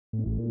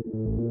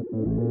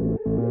Oh,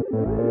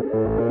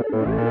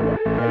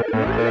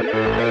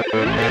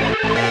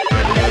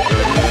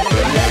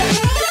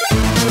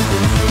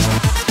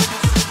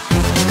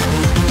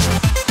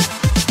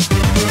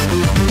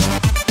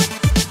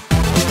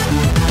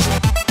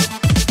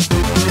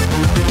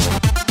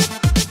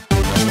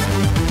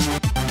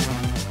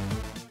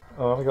 I've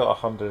only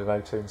got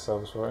 118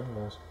 souls for it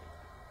anyways.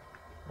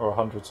 Or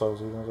 100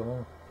 souls even, I don't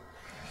know.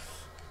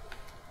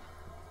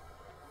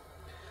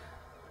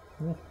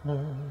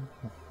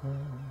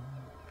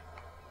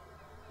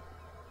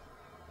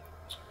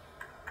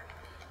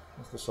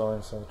 That's the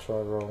sign, so I'll try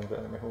rolling,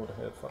 but let me hold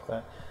ahead, fuck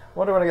that. I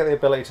wonder when I get the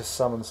ability to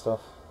summon stuff.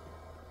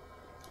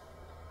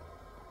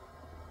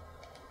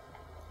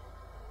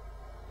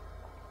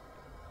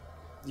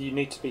 You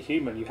need to be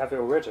human, you have it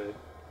already.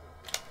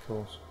 Of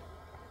course.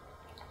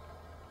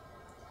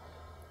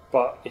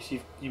 But if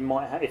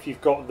if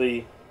you've got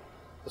the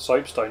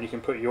soapstone, you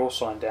can put your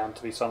sign down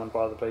to be summoned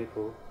by other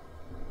people.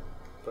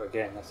 But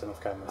again, that's an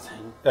off-camera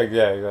thing.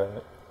 Yeah, yeah.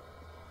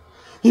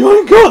 You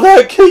ain't got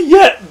that key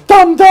yet,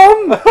 dum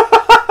dum.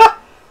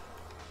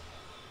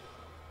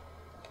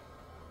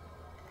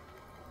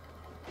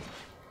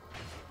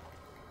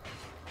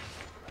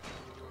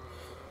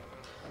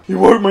 You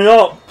woke me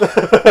up.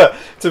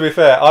 To be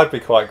fair, I'd be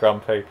quite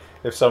grumpy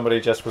if somebody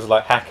just was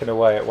like hacking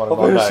away at one of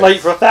my I've been notes. asleep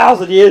for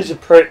 1,000 years, you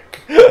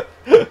prick.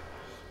 My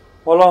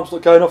alarm's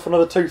not going off for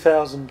another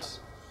 2,000.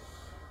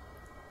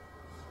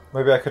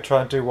 Maybe I could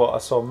try and do what I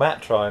saw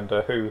Matt trying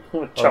to do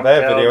on Jump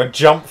their down. video and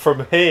jump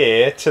from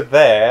here to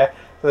there.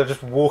 So they're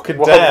just walking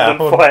Rather down.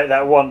 than fight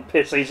that one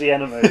piss easy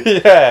enemy.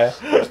 Yeah.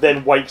 Which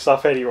then wakes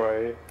up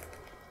anyway.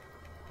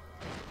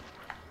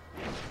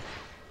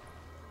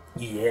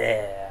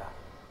 Yeah.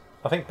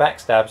 I think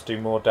backstabs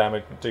do more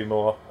damage.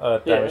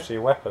 Damage to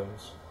your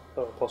weapons.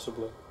 Oh,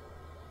 possibly.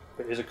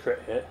 But it is a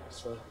crit hit,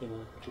 so you know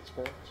what to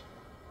expect.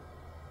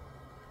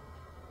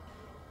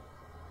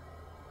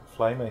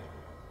 Flamey.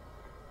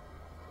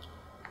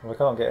 Well, I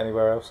can't get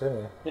anywhere else in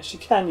here. Yes, you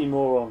can, you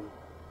moron.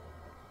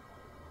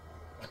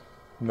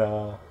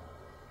 Nah.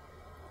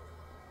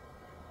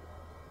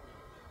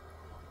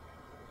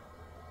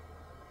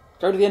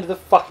 Go to the end of the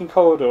fucking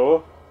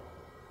corridor.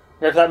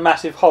 Go for that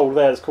massive hole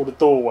there that's called a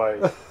doorway.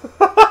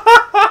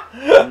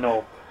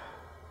 Knob.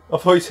 I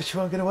thought you said you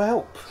weren't going to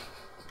help.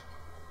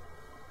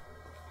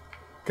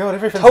 God,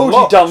 everything's Told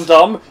locked. you, dum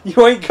dum.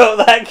 You ain't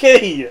got that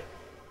key.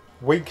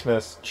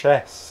 Weakness,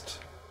 chest.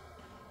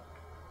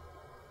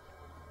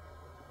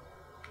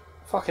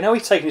 Fucking hell,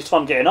 he's taking his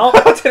time getting up.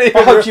 I didn't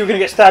even I hoped you were going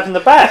to get stabbed in the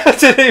back. I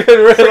didn't even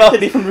realise.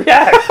 Didn't even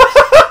react.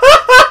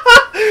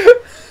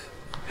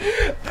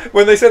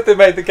 When they said they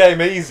made the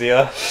game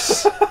easier.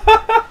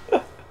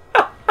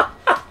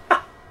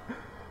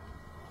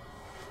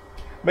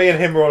 Me and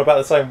him were on about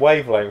the same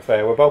wavelength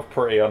there. We're both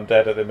pretty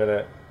undead at the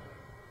minute.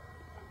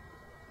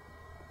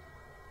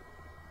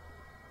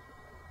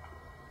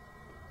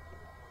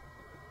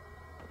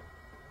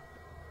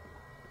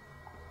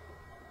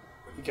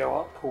 When you go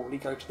up, Paulie,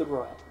 go to the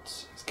right.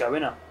 It's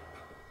going up.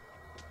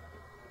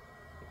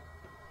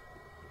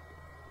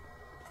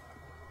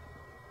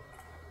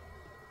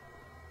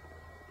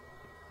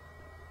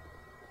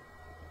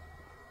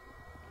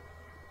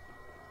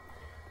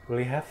 Will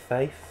he have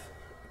faith,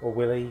 or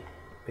will he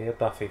be a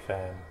Buffy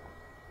fan?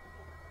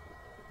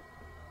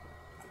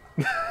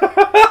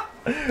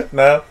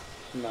 No?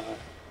 No.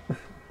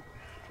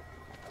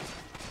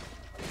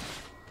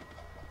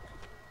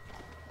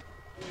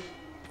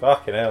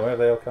 Fucking hell, where did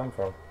they all come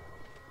from?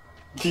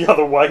 The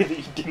other way that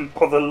you didn't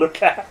bother to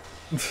look at.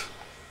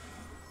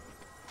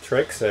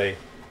 Trixie.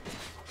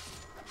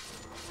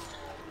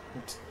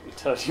 It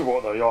tells you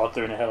what though, you are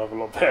doing a hell of a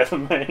lot better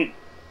than me.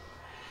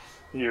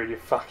 You and your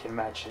fucking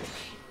magic.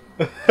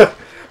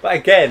 But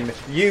again,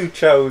 you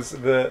chose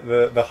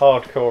the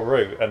hardcore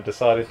route and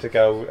decided to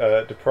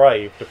go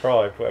deprived,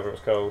 whatever it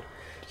was called.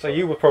 So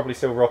you were probably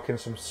still rocking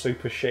some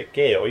super shit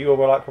gear, or you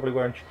were like probably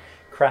wearing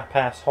crap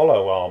ass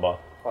hollow armour.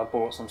 I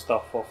bought some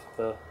stuff off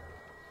the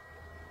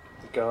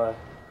guy.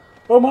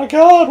 Oh my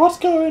god, what's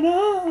going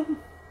on?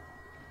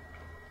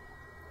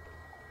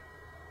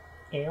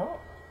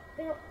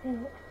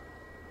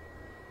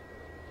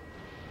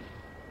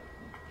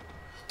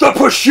 The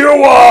pursuer!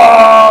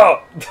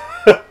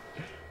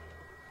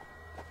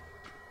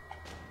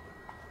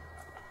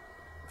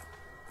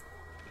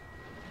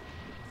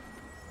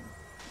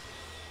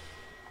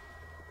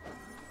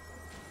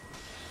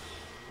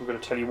 I'm going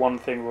to tell you one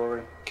thing,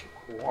 Rory.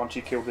 Why don't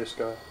you kill this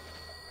guy?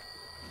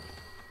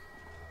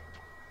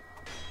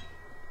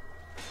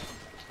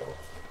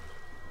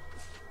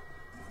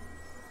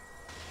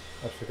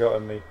 I've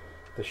forgotten the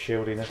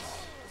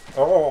shieldiness.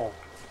 Oh!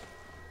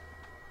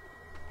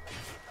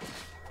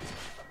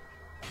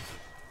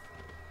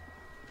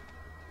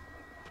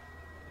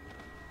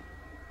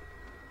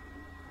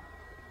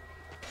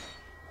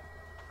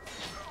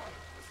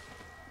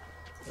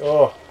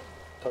 Oh!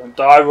 Don't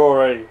die,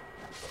 Rory!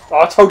 Oh,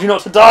 I told you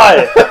not to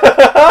die!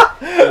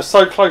 You're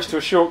so close to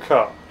a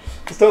shortcut.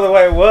 It's not the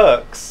way it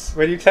works.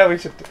 When you tell me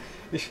to...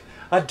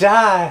 I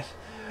died!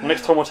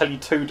 Next time I'll tell you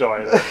to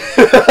die.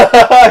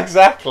 Then.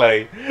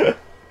 Exactly.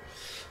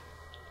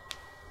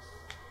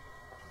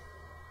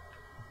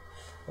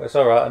 Well, it's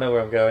alright, I know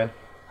where I'm going.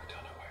 I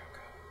don't know where I'm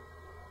going.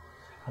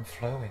 I'm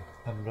flowing,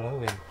 I'm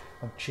blowing,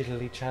 I'm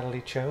chiddly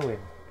chaddly chowing.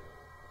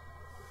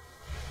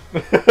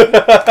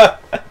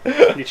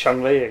 You're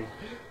Chung-Leeing.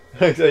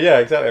 Yeah,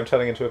 exactly, I'm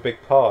turning into a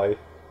big pie.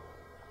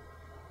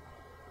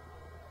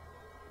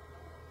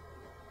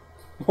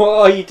 What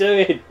are you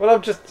doing? Well, I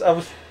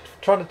was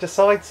trying to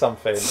decide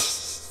something.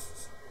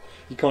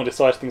 You can't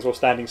decide things while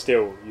standing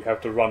still. You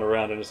have to run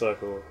around in a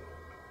circle.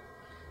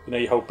 You know,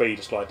 you hold B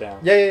to slide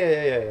down.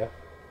 Yeah.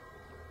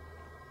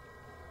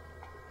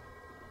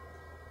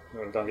 You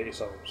want to go and get your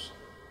souls.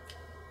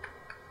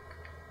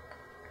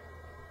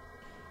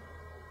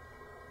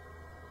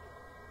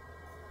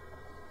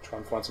 Try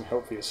and find some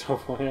help for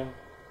yourself, yeah.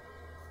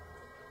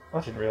 I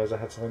didn't realise I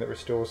had something that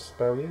restores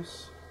spell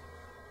use.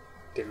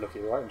 Didn't look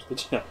at your items,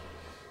 did you?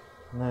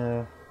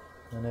 No,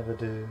 I never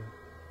do. You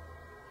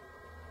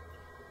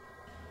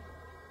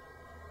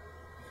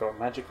got a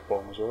magic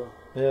bomb as well.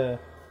 Yeah.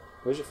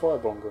 Where's your fire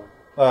bomb gone?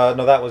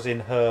 No, that was in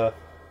her.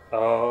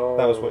 Oh.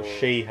 That was what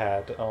she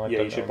had. Oh,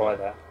 yeah, you should buy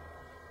that.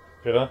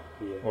 Should I?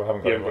 Yeah. Well, I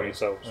haven't got you haven't got any any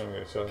souls. I haven't got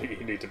any souls.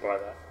 You need to buy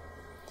that.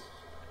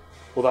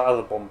 Well, that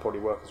other bomb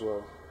probably work as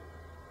well.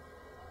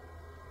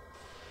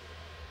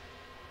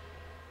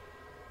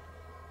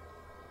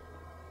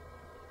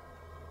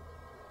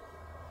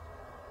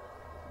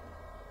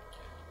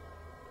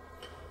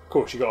 Of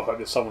course, you got to hope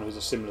there's someone who's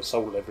a similar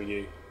soul level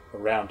you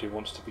around who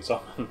wants to be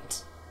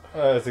summoned.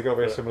 Has it got to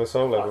be a similar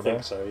soul level? I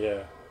think so.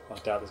 Yeah. I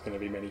doubt there's going to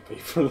be many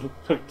people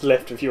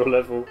left of your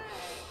level.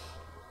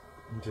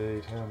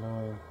 Indeed, how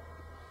annoying.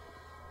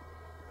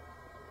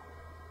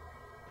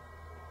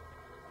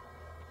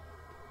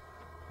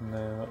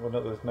 No,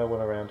 well, there's no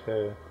one around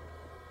here.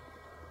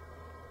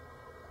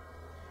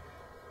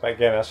 But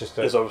again, that's just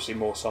There's obviously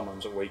more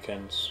summons at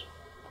weekends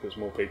because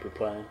more people are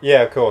playing.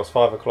 Yeah, of course.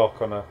 5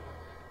 o'clock on a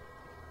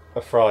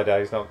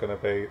Friday is not going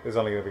to be. There's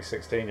only going to be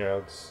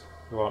 16-year-olds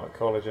who aren't at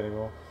college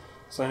anymore.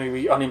 It's only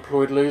we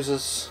unemployed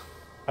losers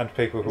And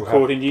people who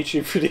recording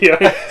YouTube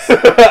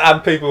videos.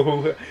 and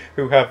people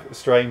who have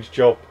strange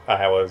job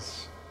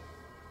hours.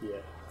 Yeah.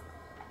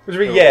 Which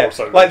mean, yeah,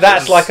 like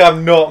that's like I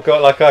haven't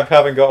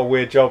got a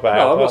weird job hour.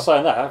 No, I'm not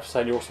saying that. I'm just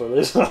saying you're also a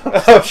loser.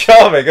 I'm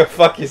charming. Go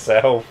fuck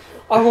yourself.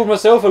 I called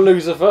myself a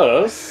loser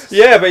first.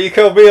 Yeah, but you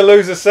called me a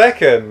loser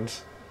second.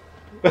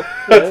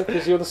 Yeah,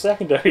 because you're the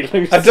secondary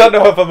loser. I don't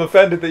know if I'm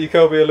offended that you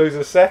called me a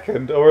loser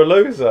second or a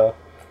loser.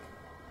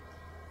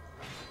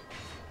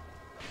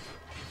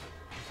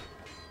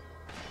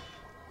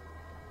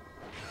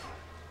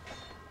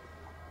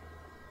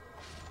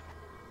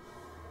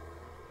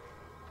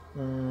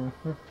 Where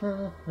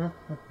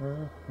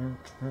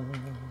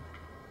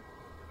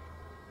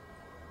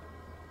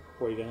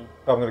are you going?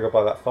 I'm going to go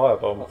buy that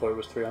firebomb. I thought it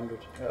was 300.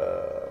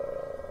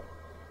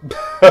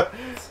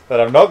 But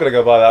I'm not going to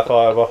go buy that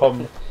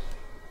firebomb.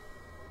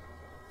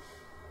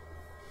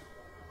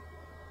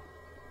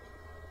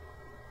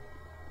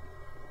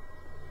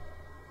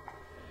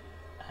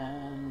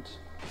 And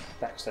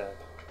backstab.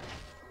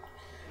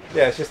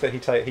 Yeah, it's just that he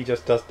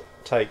just does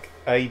take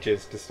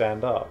ages to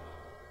stand up.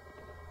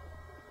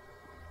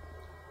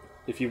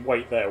 If you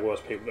wait there, worse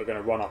people that are going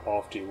to run up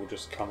after you will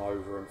just come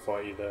over and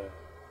fight you there.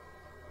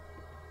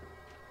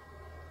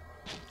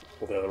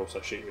 Although they'll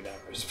also shoot you with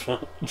arrows.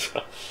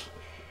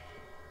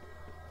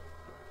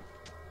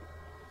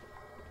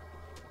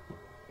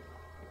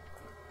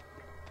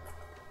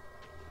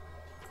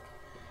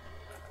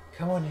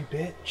 Come on, you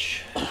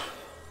bitch.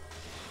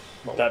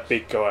 That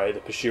big guy,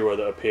 the pursuer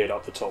that appeared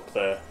up the top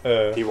there,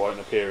 he won't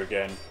appear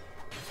again.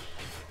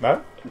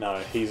 No? No,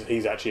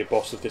 he's actually a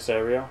boss of this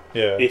area.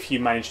 Yeah. If you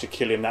manage to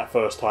kill him that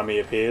first time he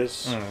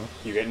appears,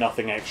 you get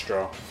nothing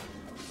extra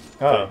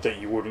that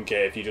you wouldn't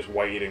get if you just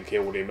waited and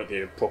killed him at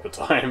the proper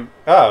time.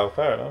 Oh,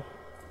 fair enough.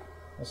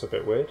 That's a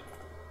bit weird.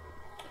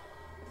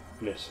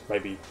 Yes,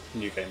 maybe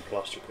New Game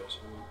Plus you could.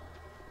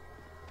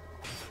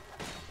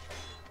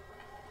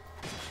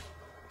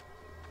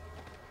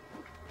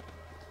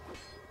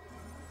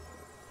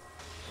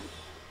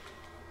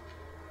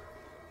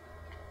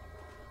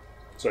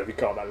 So if you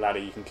go up that ladder,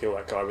 you can kill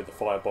that guy with the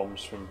fire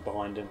bombs from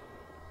behind him,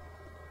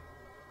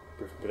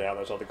 without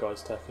those other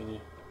guys attacking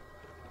you.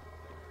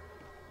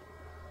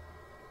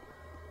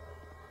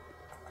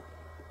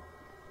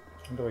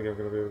 I don't think I'm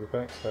going to be able to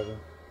backstab him.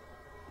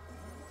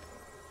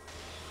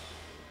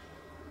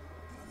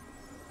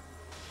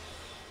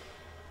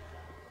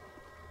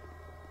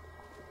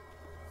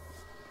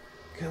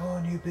 Come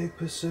on, you big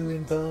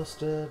pursuing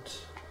bastard.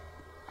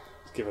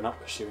 He's given up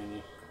pursuing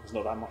you. He's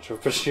not that much of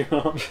a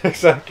pursuer.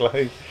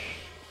 Exactly.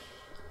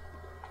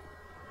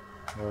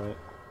 Right.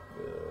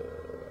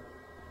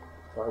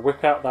 Right,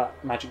 whip out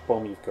that magic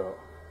bomb you've got.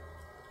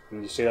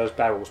 And you see those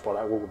barrels by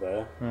that wall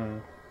there?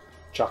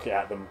 Chuck it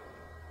at them.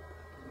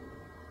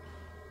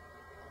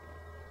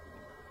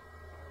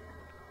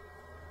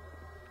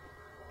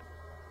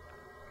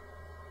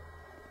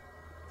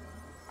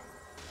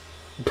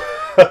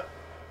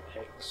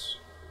 X.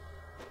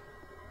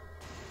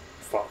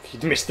 Fuck.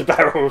 You'd miss the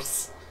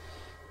barrels.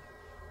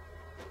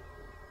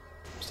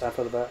 Stand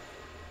further back.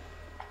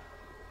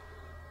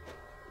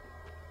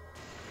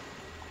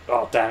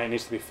 Oh damn! It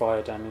needs to be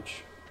fire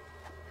damage.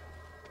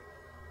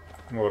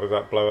 What, does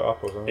that blow it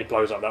up or something? It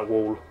blows up that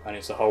wall, and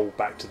it's a hole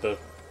back to the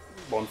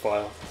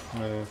bonfire.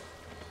 Yeah.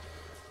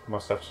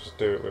 Must have to just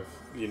do it with.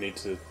 You need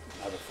to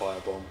have a fire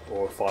bomb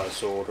or a fire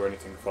sword or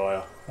anything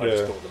fire. I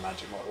just thought the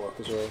magic might work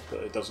as well,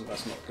 but it doesn't.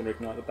 That's not going to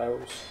ignite the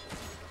barrels.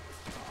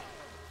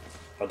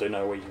 I do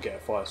know where you can get a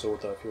fire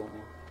sword though if you want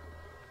one.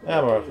 Yeah,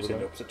 I'm alright. It's in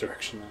the opposite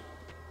direction now.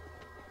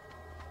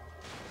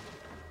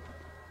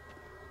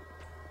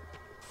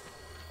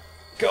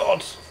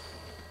 God!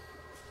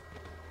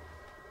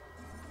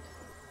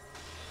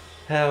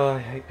 How I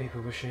hate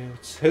people with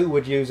shields. Who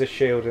would use a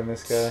shield in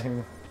this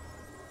game?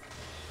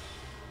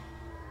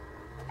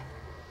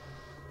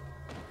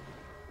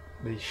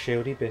 These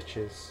shieldy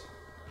bitches.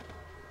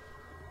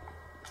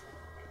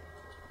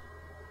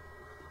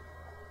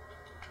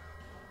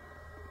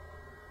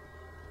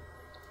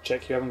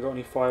 Check you haven't got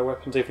any fire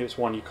weapons, even if it's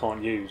one you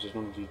can't use, as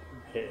long as you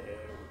hit it,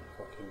 it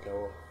will fucking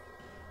go off.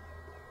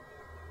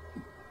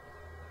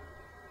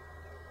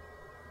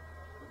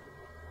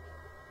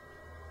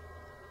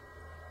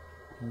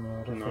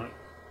 No, I don't No, think.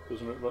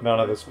 doesn't look like None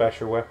of the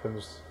special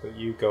weapons that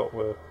you got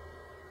were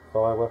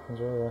fire weapons,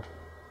 were they?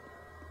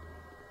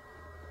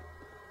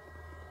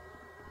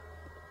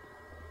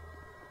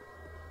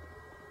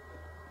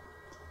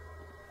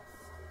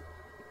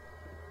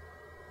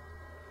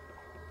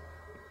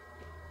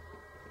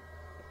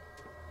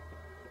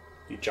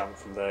 You jump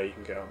from there, you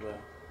can get up there.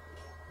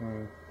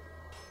 Hmm.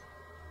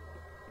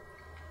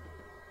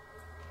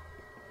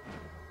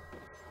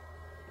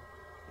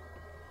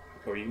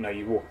 Or you know,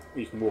 you walk.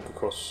 You can walk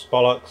across.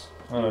 Bollocks.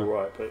 You're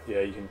right, but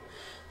yeah, you can.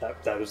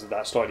 That was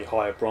that slightly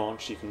higher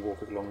branch. You can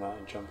walk along that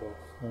and jump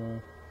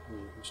off.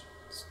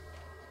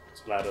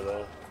 It's a ladder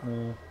there.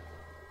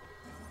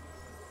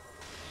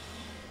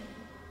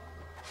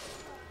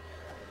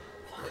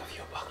 Fuck off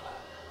your buckler.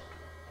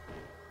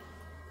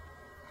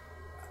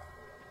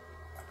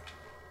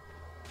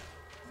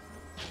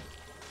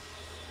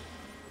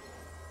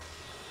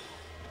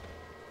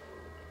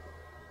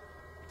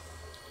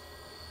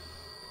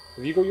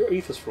 Have you got your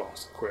Ethos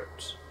Flask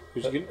equipped?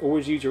 Because you can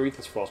always use your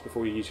Ethos Flask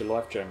before you use your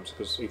life gems,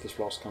 because Ethos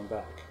Flasks come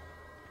back.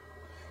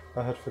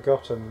 I had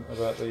forgotten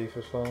about the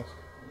Ethos Flask.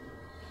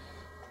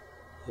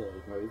 Yeah,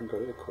 you've even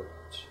got it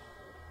equipped.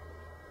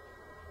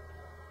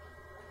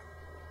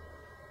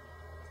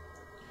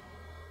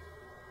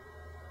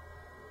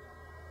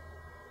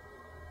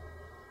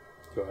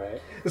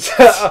 Right.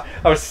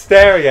 I was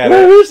staring at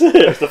Where it. is it?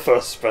 It's the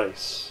first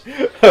space.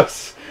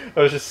 I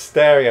was just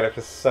staring at it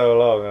for so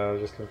long and I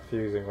was just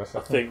confusing I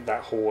myself. think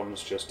that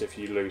horn's just if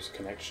you lose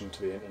connection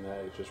to the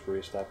internet, it just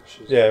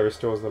re-establishes. Yeah, it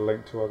restores the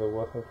link to other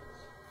weapons.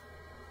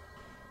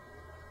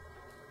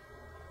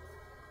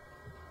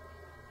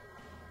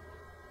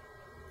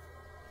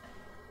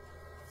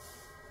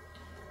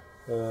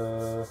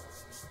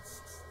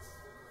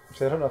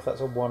 So I don't know if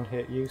that's a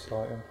one-hit use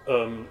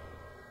item.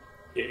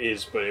 It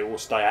is, but it will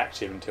stay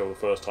active until the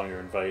first time you're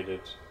invaded.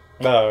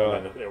 No,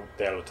 And then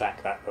they'll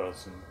attack that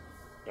person,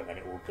 and then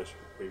it will just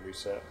be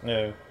reset.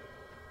 Yeah.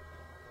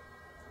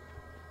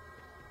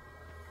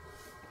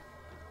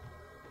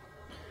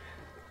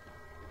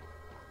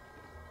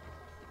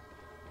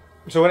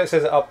 So when it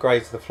says it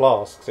upgrades the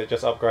flasks, it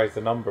just upgrades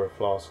the number of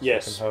flasks.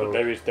 Yes, you can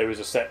but hold. there is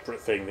a separate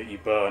thing that you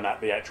burn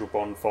at the actual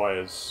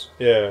bonfires.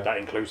 Yeah. That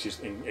increases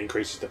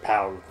the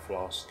power of the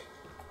flask.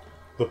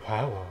 The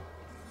power.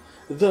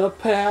 The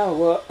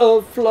power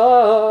of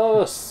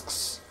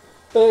flasks,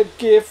 a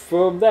gift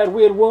from that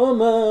weird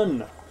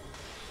woman.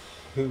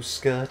 Whose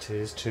skirt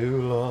is too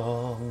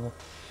long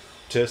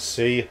to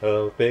see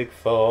her big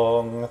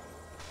thong.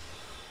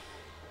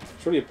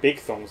 It's really a big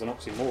thong's an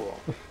oxymoron.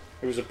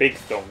 It was a big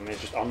thong and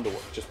it's just underwear,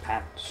 just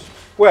pants.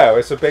 Well,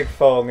 it's a big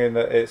thong in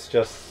that it's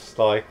just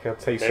like a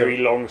piece Very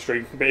of. long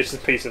string, but it's a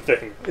piece of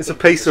thing. It's a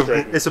piece of.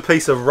 String. It's a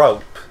piece of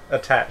rope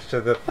attached to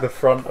the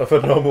front of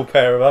a normal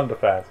pair of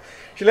underpants.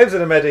 She lives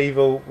in a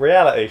medieval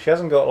reality. She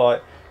hasn't got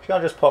like. She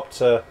can't just pop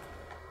to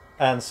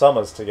Ann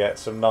Summers to get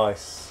some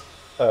nice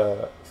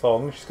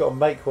thong. She's got to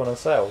make one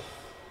herself.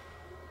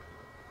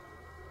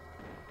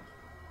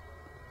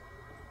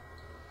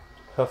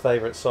 Her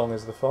favourite song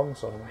is the thong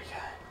song. Okay.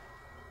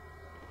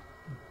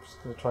 I'm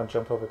just going to try and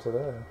jump over to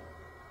there.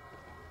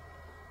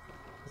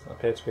 Doesn't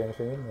appear to be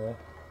anything in there.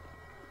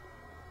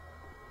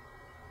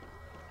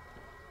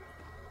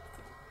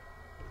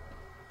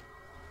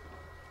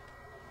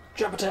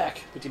 Jump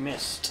attack, but you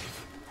missed.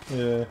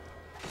 Yeah.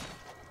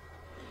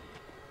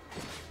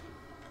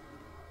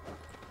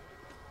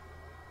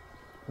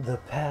 The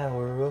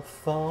power of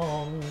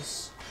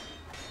thongs.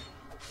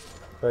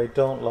 They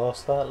don't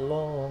last that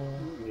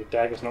long. Your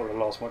dagger's not going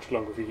to last much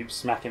longer if you keep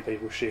smacking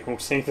people's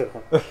shields either.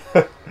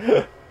 As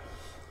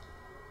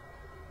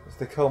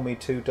they call me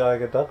Two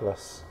Dagger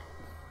Douglas.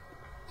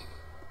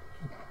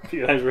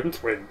 Your name's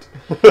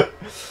Rincewind.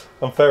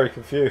 I'm very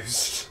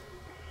confused.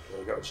 So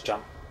you've got to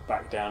jump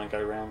back down and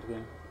go round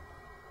again.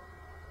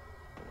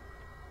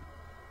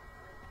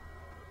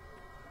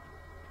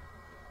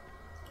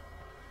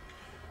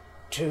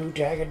 Two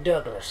Dagger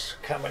Douglas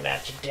coming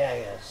at your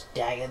daggers,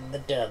 dagging the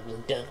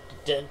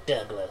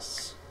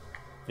Douglas.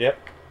 Yep.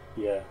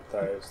 Yeah,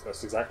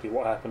 that's exactly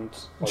what happened.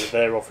 I was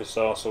there,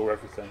 officer. I saw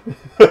everything.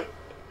 Come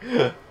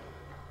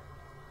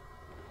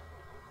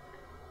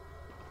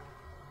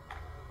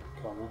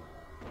on.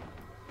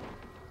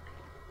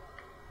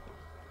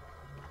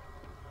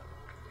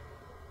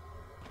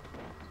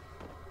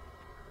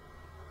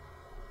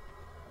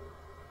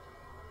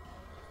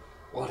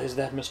 What is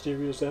that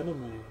mysterious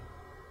enemy?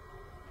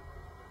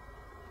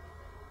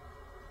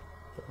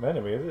 An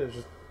enemy, is it? It's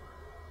just...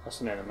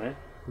 That's an enemy.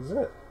 Is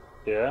it?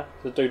 Yeah,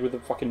 the dude with the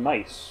fucking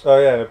mace.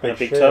 Oh yeah, and a And a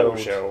big shield. turtle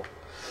shell.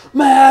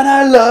 Man,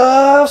 I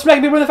love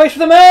smacking people in the face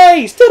with a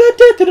mace. Man,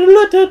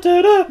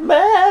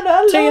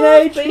 I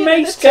Teenage love being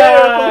Mace in a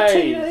terrible Guy.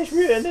 Teenage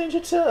Mutant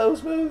Ninja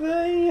Turtles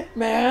movie.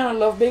 Man, I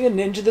love being a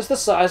ninja that's the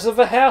size of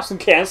a house and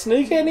can't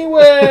sneak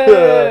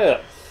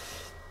anywhere.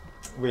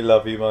 We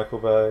love you, Michael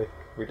Bay.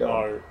 We don't.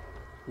 No,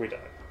 we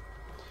don't.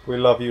 We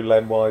love you,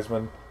 Len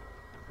Wiseman,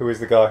 who is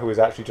the guy who is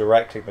actually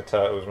directing the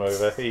Turtles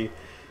movie.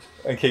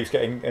 And keeps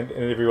getting, and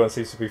everyone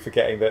seems to be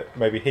forgetting that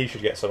maybe he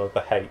should get some of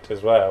the hate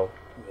as well.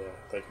 Yeah,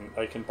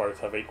 they can both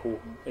have equal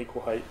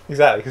hate.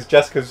 Exactly, because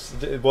just because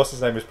what's his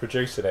name is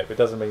producing it, but it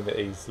doesn't mean that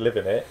he's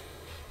living it.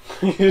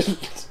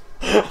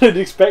 I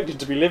didn't expect him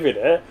to be living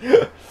it.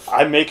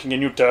 I'm making a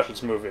new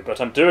Turtles movie, but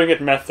I'm doing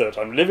it method.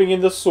 I'm living in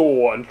the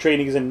Saw and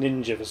training as a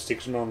ninja for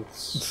 6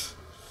 months.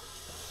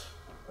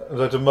 And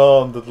I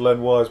demand that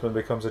Len Wiseman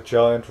becomes a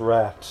giant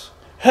rat.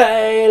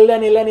 Hey,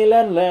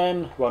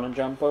 Len. Run and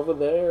jump over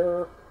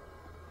there.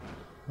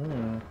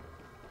 How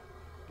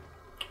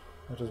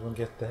does one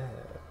get there?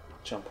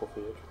 Jump off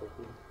the edge,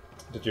 probably.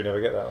 Did you never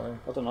get that one?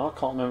 I don't know, I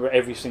can't remember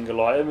every single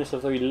item. It's a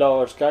very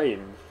large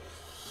game.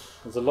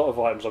 There's a lot of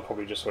items I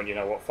probably just went, you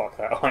know what, fuck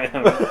that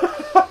item.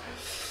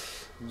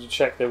 Did you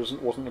check there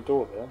wasn't a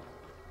door there?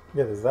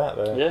 Yeah, there's that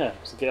there. Yeah,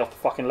 so get off the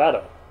fucking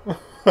ladder.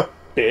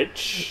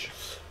 Bitch.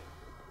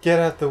 Get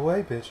out the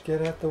way, bitch,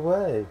 get out the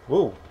way.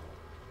 Woo.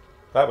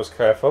 That was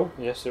careful.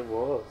 Yes, it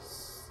was.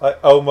 I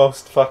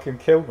almost fucking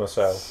killed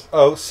myself.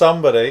 Oh,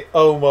 somebody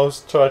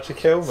almost tried to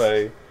kill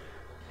me.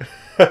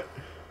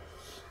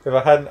 If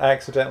I hadn't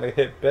accidentally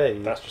hit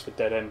B. That's just a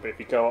dead end, but if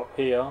you go up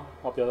here,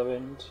 up the other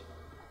end,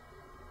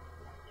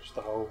 just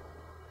the hole.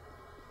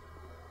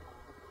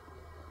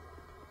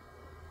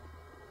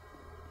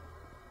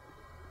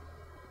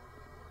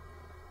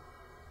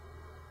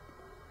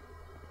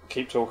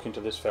 Keep talking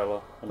to this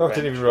fella. Oh, I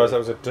didn't even realise that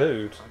was a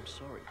dude. I'm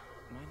sorry.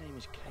 My name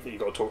is Kate. I think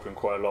you've got to talk to him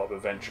quite a lot, but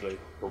eventually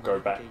we'll go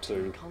back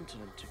to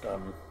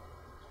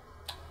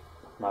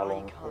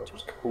Malong, what it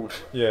was called,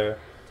 Yeah.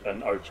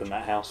 and open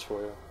that house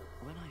for you.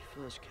 When I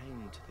first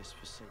came to this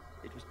facility,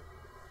 it was a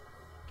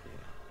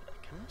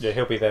curse? Yeah,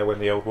 he'll be there when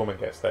the old woman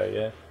gets there,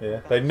 yeah? Yeah.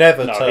 They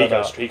never No, turn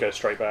up. he goes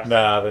straight back.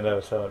 Nah, they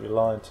never turn up. You're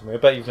lying to me. I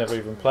bet you've never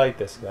even played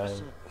this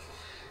game.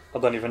 I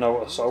don't even know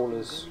what a soul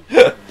is.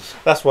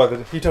 That's why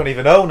you don't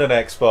even own an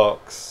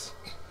Xbox.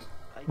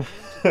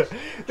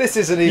 This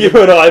isn't even...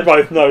 You and I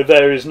both know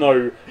there is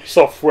no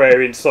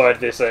software inside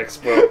this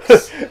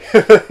Xbox.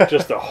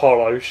 Just a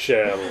hollow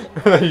shell.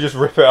 You just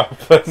rip it up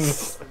and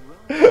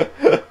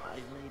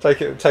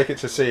take it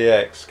to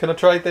CEX. Can I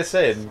trade this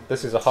in?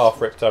 This is a half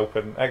ripped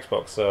open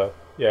Xbox, sir.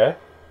 Yeah,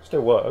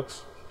 still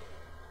works.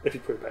 If you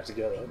put it back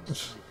together.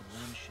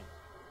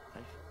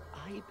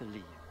 I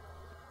believe.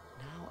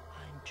 Now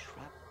I'm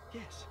trapped.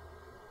 Yes,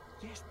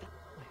 that.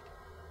 Wait.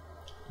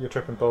 You're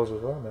tripping balls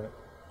as well, mate.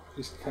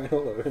 He's going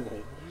all over, isn't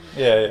he?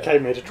 Yeah. He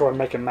came here to try and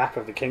make a map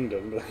of the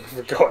kingdom, but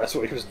forgot that's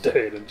what he was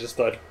doing and just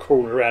started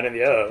crawling around in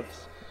the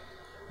earth.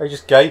 He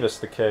just gave us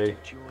the key.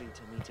 Joy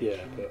to meet a Yeah,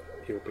 king. but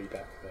he'll be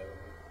back there.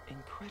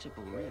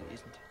 Incredible, really,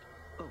 isn't it?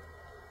 Oh,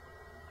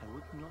 I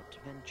would not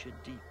venture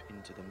deep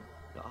into them.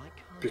 But I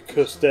can't.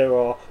 Because there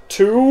are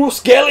 2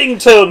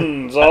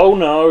 skeletons! Oh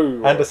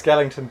no! And a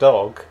skeleton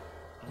dog.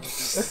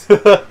 I'll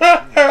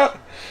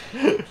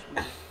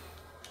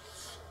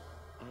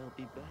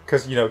be back.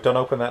 Because, don't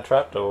open that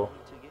trapdoor.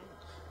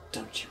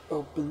 Don't you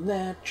open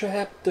that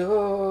trap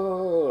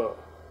door!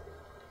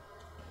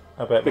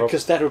 I bet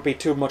Because that would be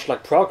too much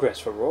like progress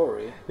for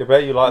Rory. I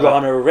bet you like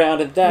Run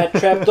around in that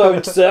trapdoor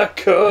in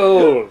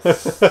circles!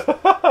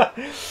 that.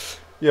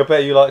 Yeah, I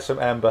bet you like some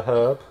amber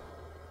herb.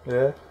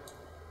 Yeah?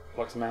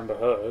 Like some Amber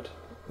Heard.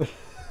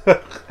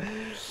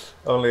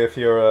 Only if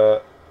you're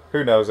a...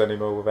 Who knows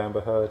anymore with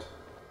Amber Heard?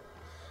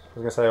 I was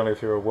going to say only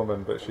if you're a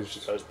woman, but She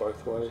goes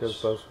both ways. She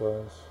goes both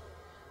ways.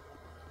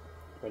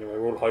 Anyway,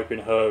 we're all hoping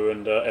her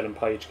and Ellen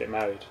Page get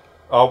married.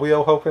 Are we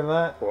all hoping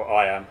that? Well,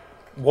 I am.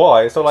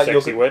 Why? It's not like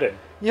Sexy wedding.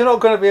 you're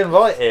not going to be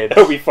invited.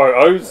 There'll be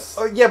photos.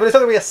 Oh, yeah, but it's not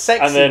going to be a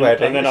sexy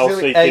wedding. And then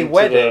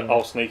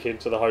I'll sneak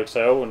into the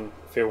hotel and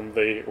film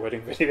the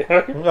wedding video.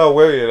 Oh,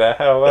 will you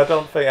now? I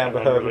don't think Amber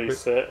and then Heard would be...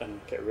 release it and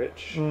get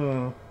rich.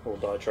 Mm. Or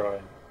die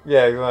trying.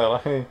 Yeah,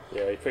 exactly.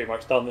 Yeah, he's pretty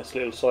much done this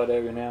little side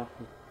area now.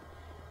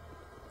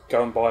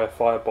 Go and buy a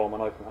firebomb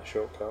and open that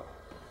shortcut.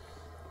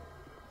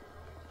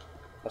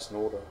 That's an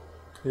order.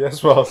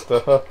 Yes,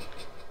 master.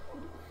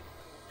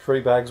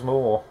 3 bags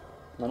more.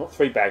 No, not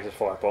 3 bags of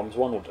firebombs,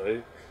 1 will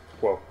do.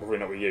 Well, probably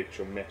not with you because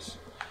you'll miss.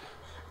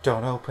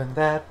 Don't open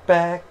that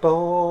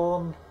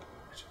backbone.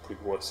 It's probably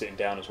worth sitting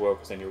down as well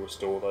because then you'll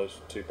restore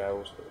those 2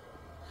 barrels that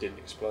didn't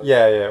explode.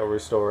 Yeah, it'll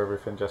restore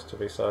everything just to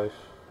be safe.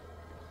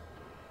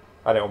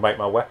 And it'll make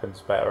my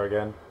weapons better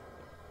again.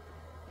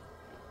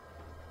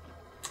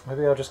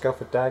 Maybe I'll just go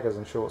for daggers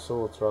and short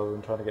swords rather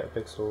than trying to get a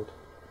big sword.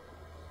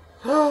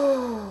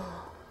 Daggers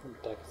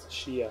are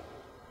Shia.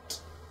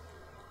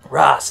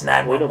 Ras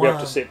 911. We're not going to be able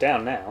to sit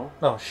down now.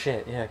 Oh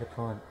shit, yeah, good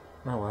point.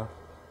 Oh well.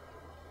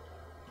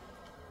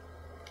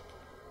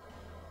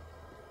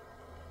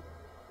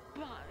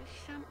 Buy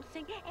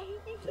something.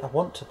 I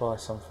want to buy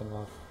something,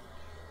 love.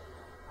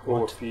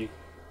 Or if you...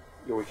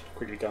 Or we could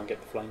quickly go and get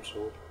the flame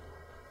sword.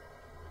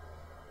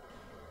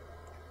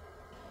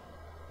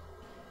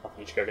 I think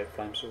you should go get the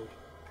flame sword.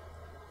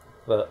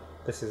 But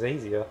this is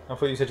easier. I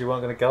thought you said you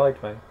weren't going to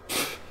guide me.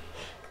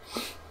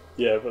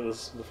 Yeah, but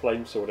the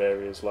flame sword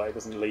area is like, it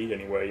doesn't lead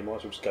anywhere. You might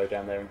as well just go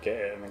down there and get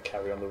it and then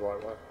carry on the right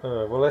way.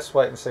 Well, let's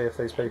wait and see if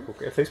these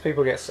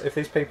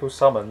people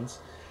summons,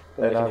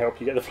 Then they can help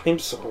you get the flame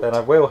sword. then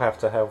I will have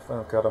to help.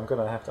 Oh god, I'm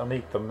gonna have to. I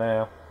need them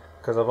now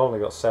because I've only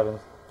got 7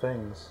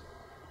 things.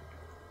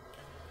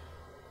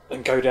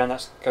 And go down the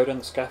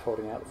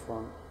scaffolding out the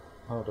front.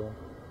 Hold on.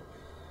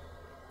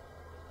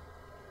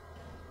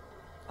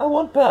 I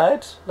want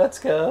bed. Let's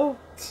go.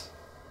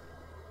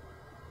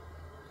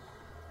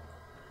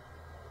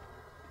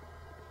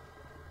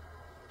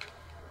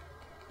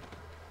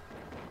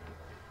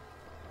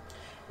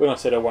 When I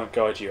said I won't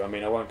guide you, I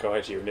mean I won't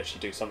guide you unless you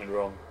do something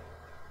wrong.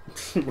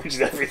 Which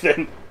is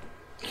everything.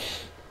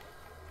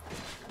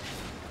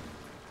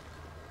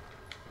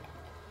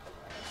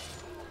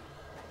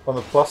 On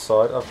the plus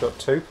side, I've got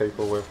 2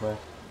 people with me.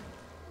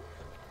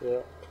 Yeah.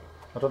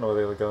 I don't know where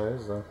the other guy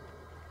is though.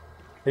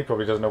 He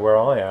probably doesn't know where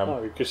I am.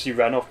 No, because you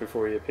ran off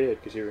before he appeared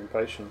because you were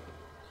impatient.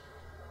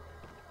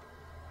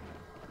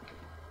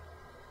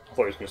 I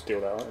thought he was going to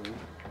steal that item.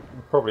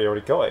 Probably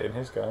already got it in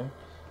his game.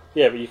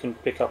 Yeah, but you can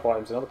pick up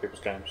items in other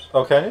people's games.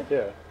 Oh, can you?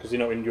 Yeah, because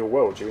you're not in your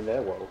world, you're in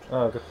their world.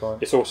 Oh, good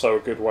point. It's also a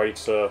good way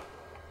to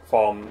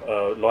farm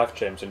life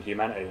gems and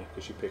humanity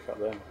because you pick up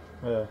them.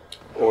 Yeah.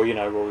 Or, you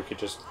know, or we could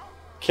just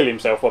kill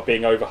himself by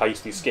being over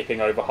hasty,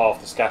 skipping over half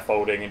the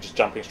scaffolding and just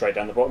jumping straight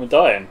down the bottom and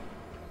dying.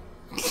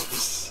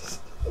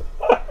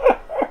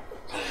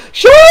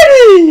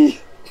 Shiny!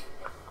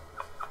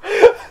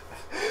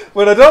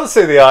 When I don't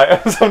see the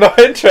items, I'm not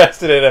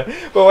interested in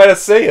them. But when I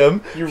see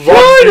them, You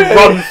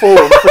run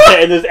forward,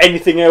 forgetting there's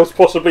anything else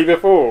possibly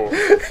before.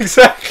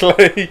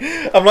 Exactly.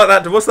 I'm like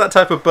that. What's that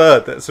type of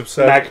bird that's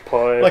obsessed?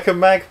 Magpie. Like a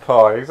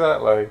magpie,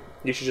 exactly.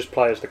 You should just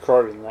play as the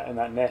crow in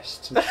that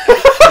nest.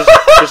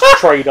 just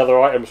trade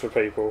other items for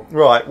people.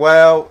 Right.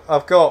 Well,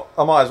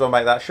 I might as well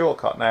make that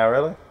shortcut now,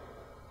 really.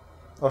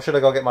 Or should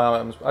I go get my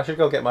items? I should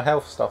go get my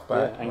health stuff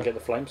back. Yeah, and get the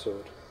flame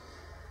sword.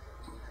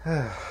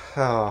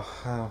 Oh,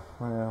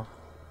 well.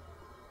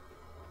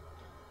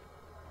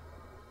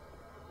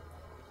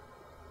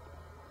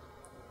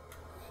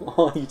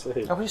 What are you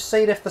doing? I was just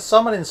seeing if the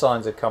summoning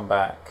signs had come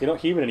back. You're not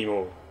human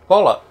anymore.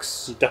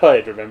 Bollocks. You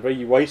died, remember?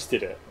 You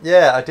wasted it.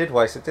 Yeah, I did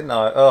waste it, didn't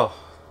I? Oh,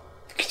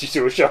 Because you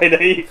saw a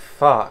shiny.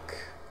 fuck.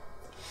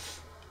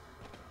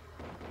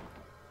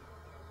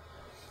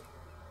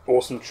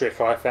 Awesome trick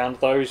I found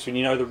those. When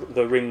you know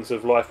the rings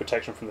of life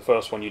protection from the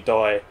first one, you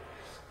die.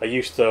 They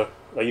used to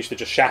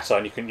just shatter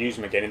and you couldn't use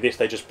them again. In this,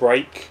 they just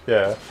break.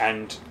 Yeah.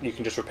 And you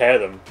can just repair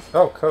them.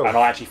 Oh, cool. And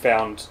I actually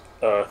found.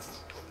 I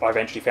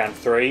eventually found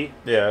 3.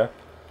 Yeah.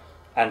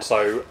 And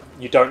so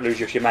you don't lose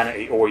your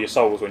humanity or your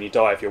souls when you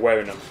die if you're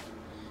wearing them.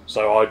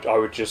 So I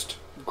would just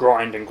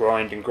grind and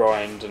grind and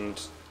grind, and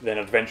then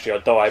eventually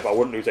I'd die, but I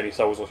wouldn't lose any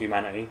souls or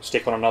humanity.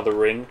 Stick on another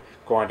ring,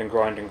 grind and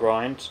grind and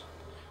grind.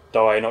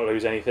 Die, not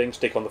lose anything.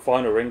 Stick on the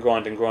final ring,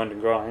 grind and grind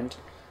and grind.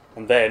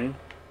 And then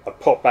I'd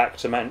pop back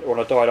to when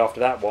I died after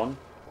that one,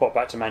 pop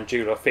back to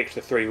Manjula, fix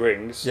the 3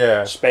 rings,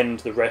 Yeah. spend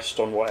the rest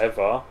on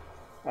whatever,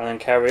 and then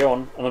carry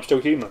on, and I'm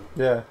still human.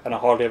 Yeah. And I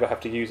hardly ever have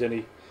to use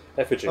any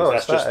effigies. Oh,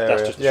 that's it's that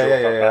area. just a Yeah,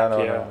 shortcut I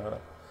back. know.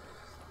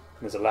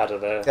 There's a ladder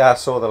there. Yeah, I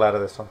saw the ladder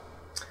this time.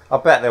 I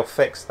bet they'll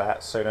fix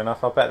that soon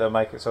enough. I bet they'll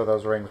make it so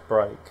those rings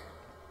break.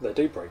 They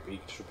do break, but you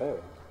can just repair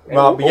them.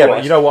 Well, yeah,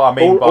 but you know what I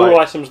mean by... all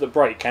items that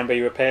break can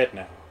be repaired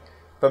now.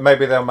 But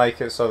maybe they'll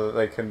make it so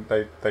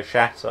that they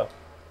shatter.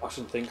 I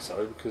shouldn't think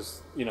so,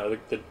 because you know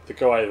the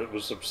guy that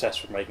was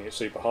obsessed with making it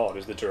super hard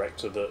is the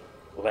director that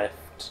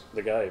left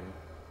the game.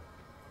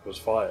 Was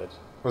fired.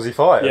 Was he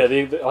fired? Yeah,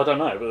 I don't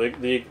know,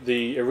 but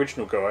the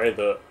original guy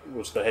that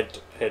was the head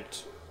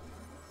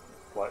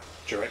like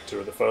director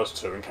of the first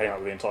 2 and came up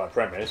with the entire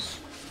premise,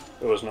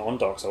 it was not on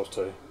Dark Souls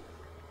 2.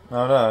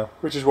 Oh no.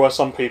 Which is why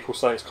some people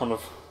say it's kind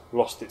of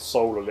lost its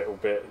soul a little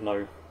bit.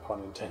 No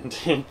pun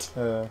intended.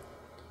 Yeah.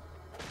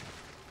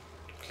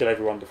 Kill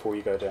everyone before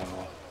you go down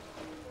there.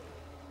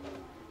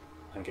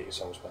 And get your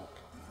souls back.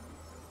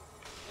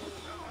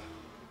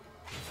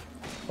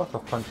 Fuck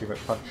off, Punchy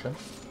McPunchin.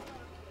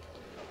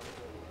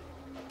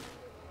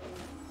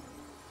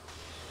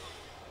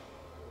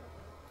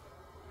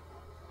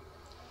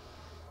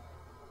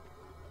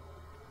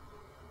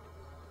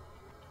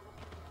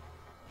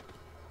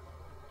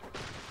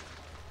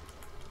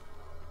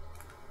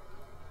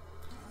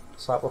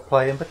 It's like we're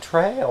playing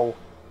Betrayal.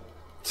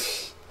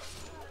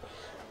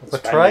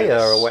 Betrayer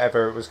or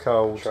whatever it was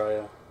called.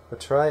 Betrayer.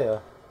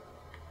 Betrayer.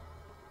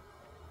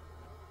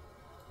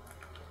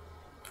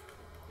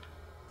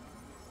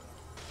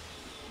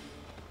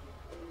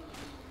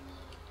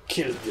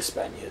 Kill the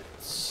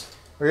Spaniards.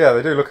 Well, yeah,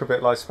 they do look a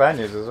bit like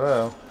Spaniards as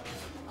well.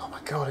 Oh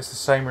my god, it's the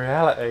same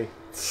reality.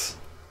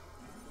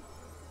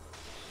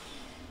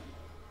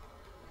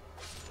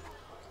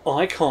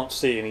 I can't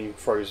see any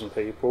frozen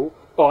people.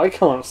 I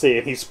can't see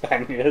any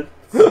Spaniards.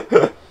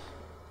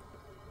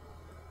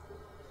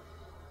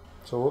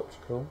 Torch,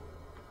 cool.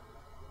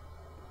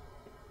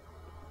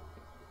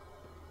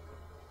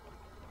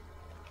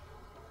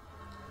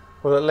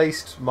 Well, at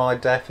least my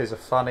death is a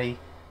funny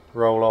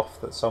roll-off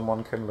that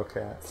someone can look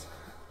at.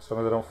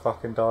 So they don't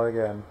fucking die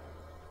again.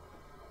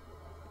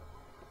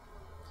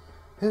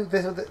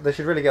 They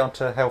should really get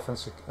onto health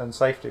and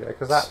safety,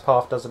 because that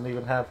path doesn't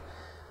even have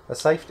a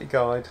safety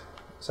guide.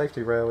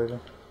 Safety rail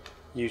even.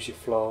 Use your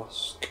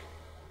flask.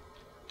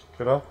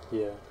 Should I?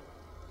 Yeah.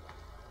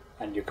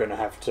 And you're going to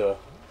have to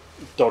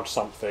dodge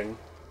something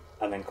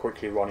and then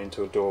quickly run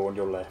into a door on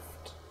your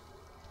left.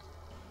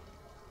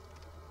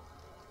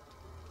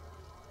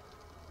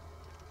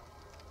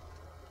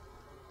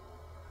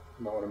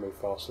 You might want to move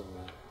faster than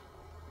that.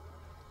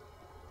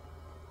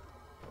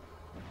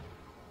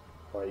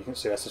 Right, you can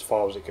see that's as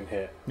far as it can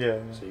hit. Yeah.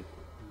 So you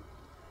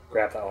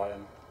grab that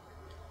item.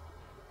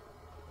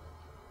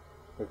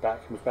 Move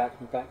back, move back,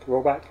 move back,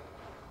 roll back.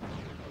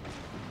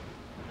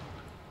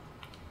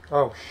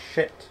 Oh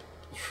shit.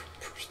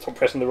 Stop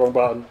pressing the wrong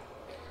button.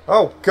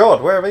 Oh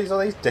god, where have all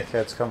these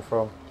dickheads come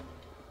from?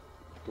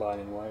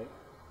 Lying in wait.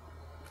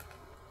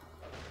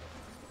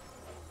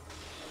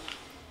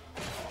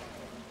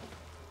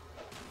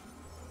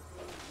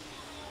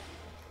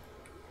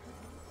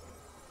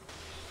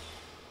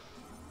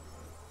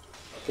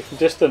 Get from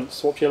distance,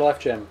 swap your life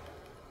gem.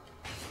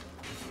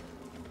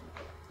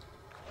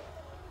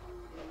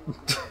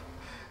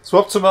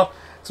 Swap to my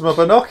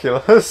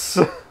binoculars.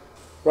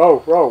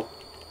 Roll, roll.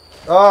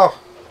 Oh,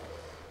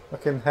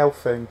 fucking health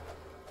thing.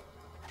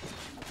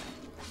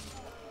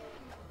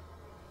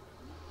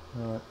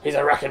 Right. He's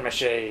a wrecking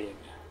machine.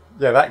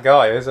 Yeah, that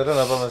guy is. I don't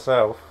know by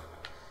myself.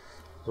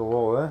 There's a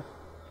wall there.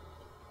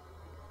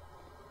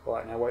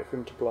 Right, now wait for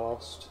him to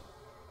blast.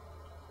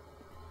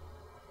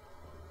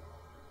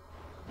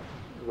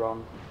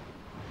 Run.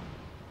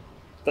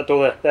 That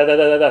door there.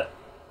 There.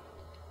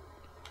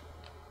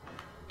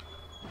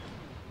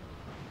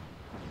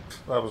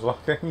 That was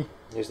lucky.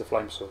 Here's the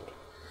flame sword.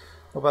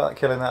 What about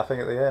killing that thing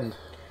at the end?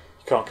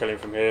 You can't kill him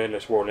from here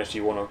unless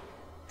you want to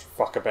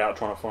fuck about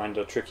trying to find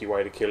a tricky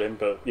way to kill him.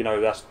 But you know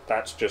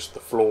that's just the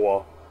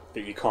floor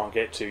that you can't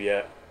get to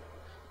yet.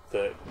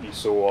 That you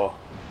saw.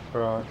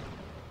 Right.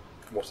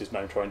 What's his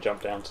name? Try and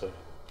jump down to.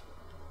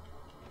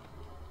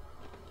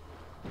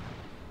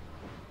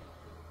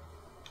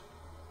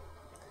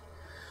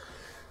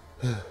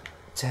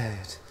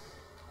 Tired.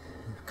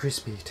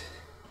 Crispied.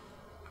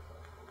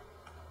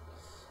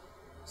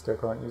 Still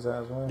can't use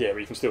that as well. Yeah, but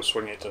you can still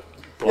swing it to.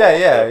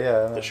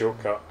 Yeah. The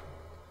shortcut.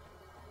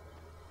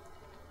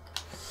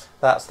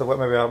 That's the way.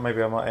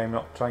 Maybe I might aim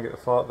not try and get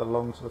the fire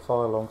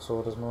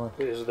longsword as my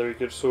It is a very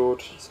good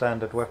sword.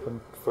 standard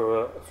weapon.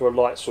 For a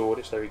light sword,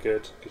 it's very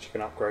good because you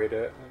can upgrade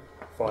it.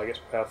 Fire gets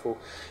powerful.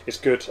 It's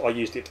good. I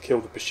used it to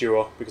kill the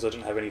pursuer because I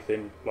didn't have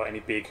anything like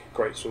any big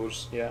great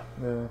swords. Yeah.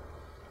 Yeah.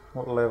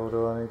 What level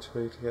do I need to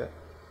be to get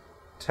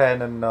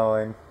 10 and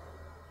 9?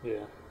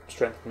 Yeah.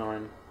 Strength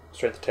 9,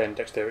 strength 10,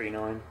 dexterity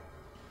 9.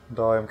 And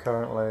I am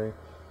currently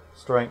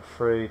strength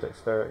 3,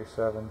 dexterity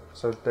 7.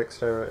 So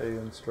dexterity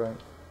and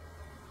strength.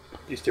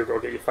 You still got to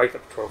get your faith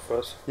up to 12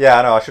 first. Yeah,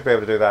 I know. I should be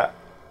able to do that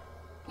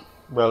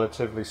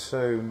relatively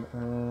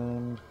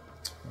soon.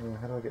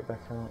 How do I get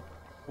back out?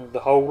 The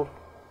hole.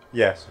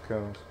 Yes, of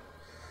course.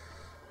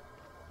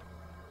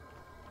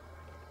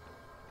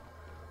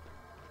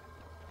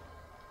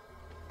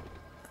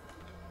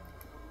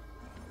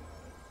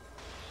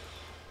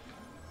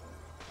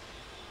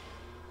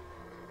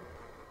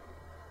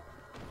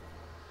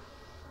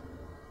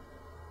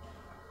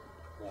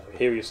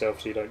 Heal yourself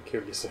so you don't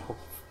kill yourself.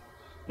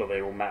 Not that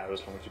it will matter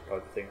as long as you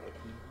blow the thing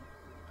open.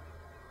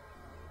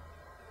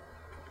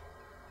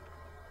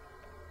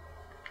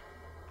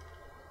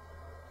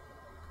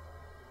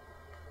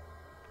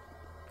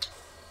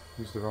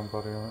 Use the wrong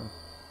body item.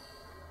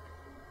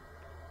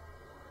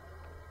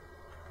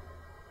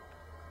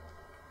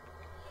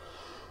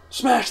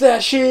 Smash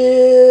that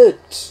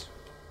shit!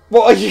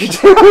 What are you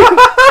doing?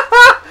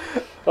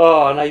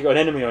 Oh, now you've got an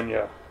enemy on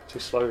you. Too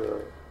slow,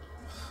 right?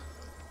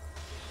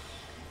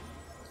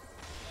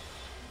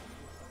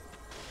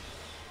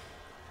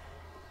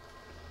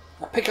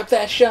 Pick up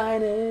that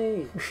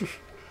shiny!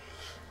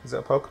 Is that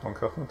a Pokemon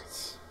card?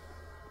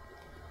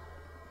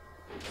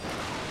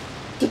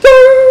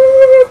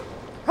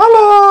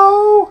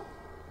 Hello!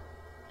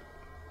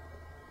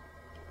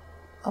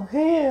 I'm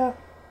here.